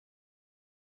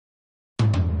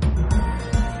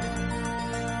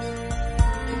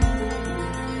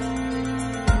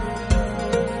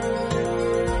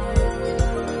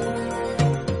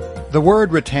The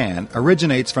word rattan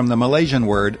originates from the Malaysian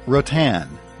word rotan,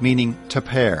 meaning to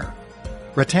pair.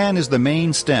 Rattan is the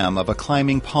main stem of a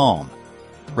climbing palm.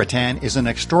 Rattan is an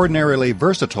extraordinarily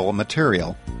versatile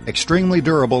material, extremely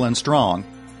durable and strong,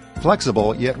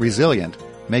 flexible yet resilient,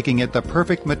 making it the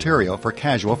perfect material for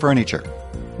casual furniture.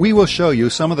 We will show you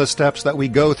some of the steps that we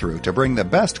go through to bring the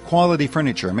best quality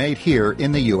furniture made here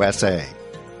in the USA.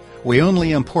 We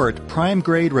only import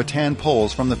prime-grade rattan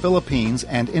poles from the Philippines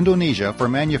and Indonesia for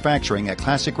manufacturing at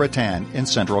Classic Rattan in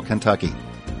central Kentucky.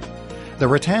 The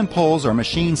rattan poles are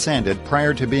machine sanded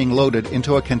prior to being loaded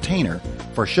into a container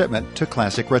for shipment to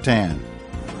Classic Rattan.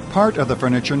 Part of the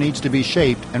furniture needs to be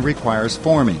shaped and requires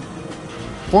forming.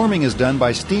 Forming is done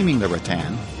by steaming the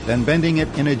rattan, then bending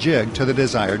it in a jig to the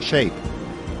desired shape.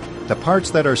 The parts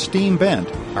that are steam bent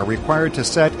are required to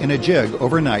set in a jig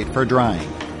overnight for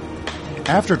drying.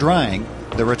 After drying,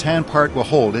 the rattan part will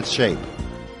hold its shape.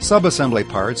 Subassembly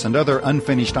parts and other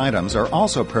unfinished items are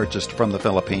also purchased from the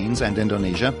Philippines and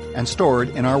Indonesia and stored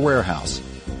in our warehouse.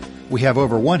 We have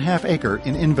over 1/2 acre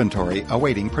in inventory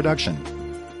awaiting production.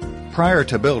 Prior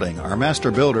to building, our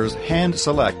master builders hand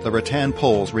select the rattan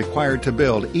poles required to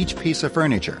build each piece of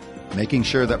furniture, making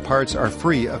sure that parts are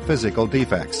free of physical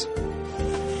defects.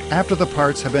 After the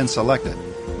parts have been selected,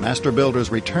 master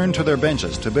builders return to their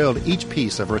benches to build each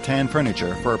piece of rattan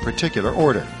furniture for a particular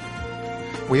order.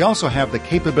 We also have the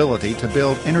capability to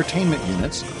build entertainment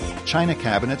units, china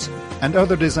cabinets, and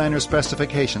other designer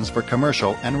specifications for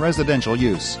commercial and residential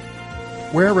use.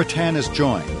 Where rattan is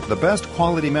joined, the best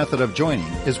quality method of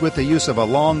joining is with the use of a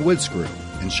long wood screw,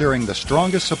 ensuring the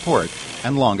strongest support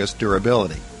and longest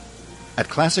durability. At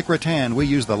Classic Rattan, we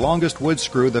use the longest wood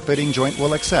screw the fitting joint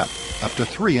will accept, up to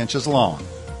 3 inches long.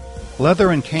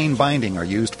 Leather and cane binding are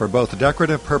used for both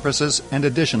decorative purposes and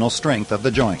additional strength of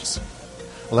the joints.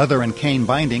 Leather and cane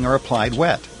binding are applied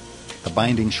wet. The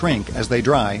bindings shrink as they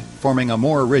dry, forming a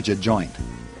more rigid joint.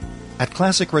 At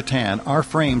Classic Rattan, our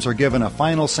frames are given a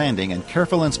final sanding and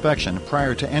careful inspection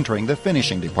prior to entering the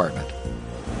finishing department.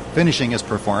 Finishing is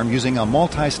performed using a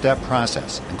multi-step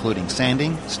process, including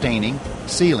sanding, staining,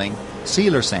 sealing,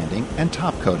 sealer sanding, and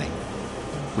top coating.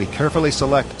 We carefully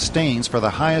select stains for the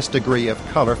highest degree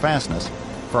of color fastness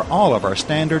for all of our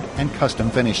standard and custom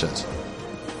finishes.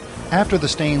 After the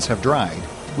stains have dried,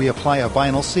 we apply a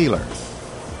vinyl sealer.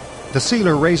 The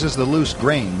sealer raises the loose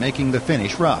grain, making the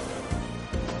finish rough.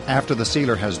 After the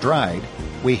sealer has dried,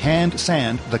 we hand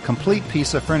sand the complete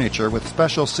piece of furniture with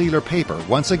special sealer paper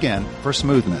once again for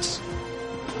smoothness.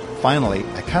 Finally,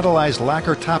 a catalyzed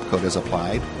lacquer top coat is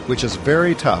applied, which is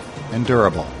very tough and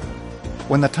durable.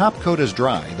 When the top coat is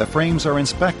dry, the frames are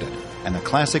inspected, and the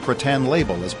Classic Rattan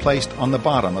label is placed on the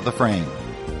bottom of the frame.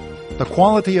 The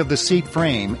quality of the seat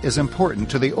frame is important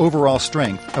to the overall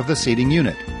strength of the seating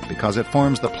unit because it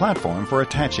forms the platform for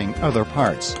attaching other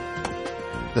parts.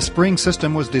 The spring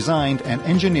system was designed and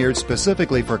engineered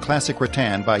specifically for Classic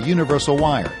Rattan by Universal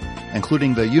Wire,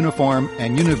 including the Uniform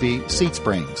and Univ seat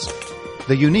springs.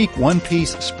 The unique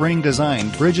one-piece spring design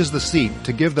bridges the seat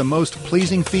to give the most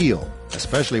pleasing feel,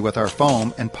 especially with our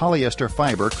foam and polyester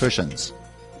fiber cushions.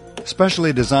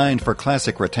 Specially designed for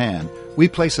Classic Rattan, we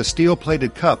place a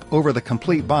steel-plated cup over the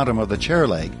complete bottom of the chair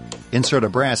leg, insert a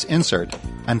brass insert,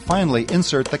 and finally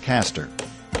insert the caster.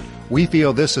 We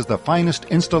feel this is the finest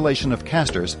installation of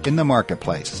casters in the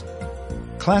marketplace.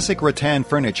 Classic Rattan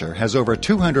Furniture has over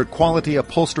 200 quality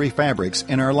upholstery fabrics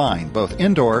in our line, both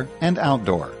indoor and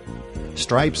outdoor.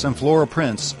 Stripes and floral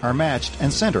prints are matched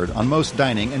and centered on most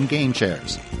dining and game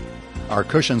chairs. Our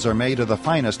cushions are made of the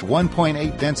finest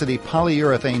 1.8 density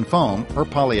polyurethane foam or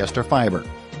polyester fiber.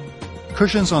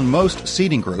 Cushions on most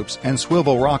seating groups and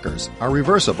swivel rockers are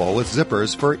reversible with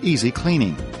zippers for easy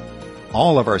cleaning.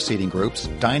 All of our seating groups,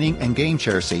 dining and game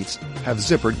chair seats, have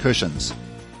zippered cushions.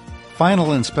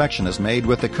 Final inspection is made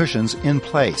with the cushions in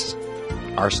place.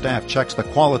 Our staff checks the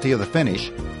quality of the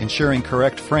finish, ensuring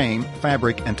correct frame,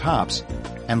 fabric, and tops,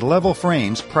 and level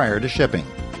frames prior to shipping.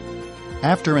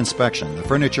 After inspection, the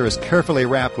furniture is carefully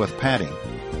wrapped with padding,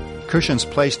 cushions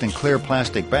placed in clear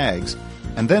plastic bags,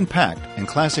 and then packed in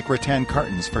Classic Rattan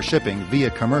cartons for shipping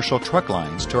via commercial truck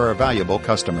lines to our valuable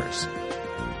customers.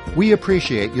 We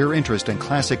appreciate your interest in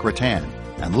Classic Rattan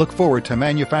and look forward to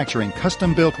manufacturing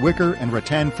custom-built wicker and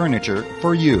rattan furniture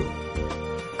for you.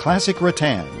 Classic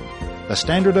Rattan, the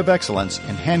standard of excellence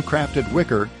in handcrafted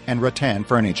wicker and rattan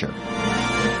furniture.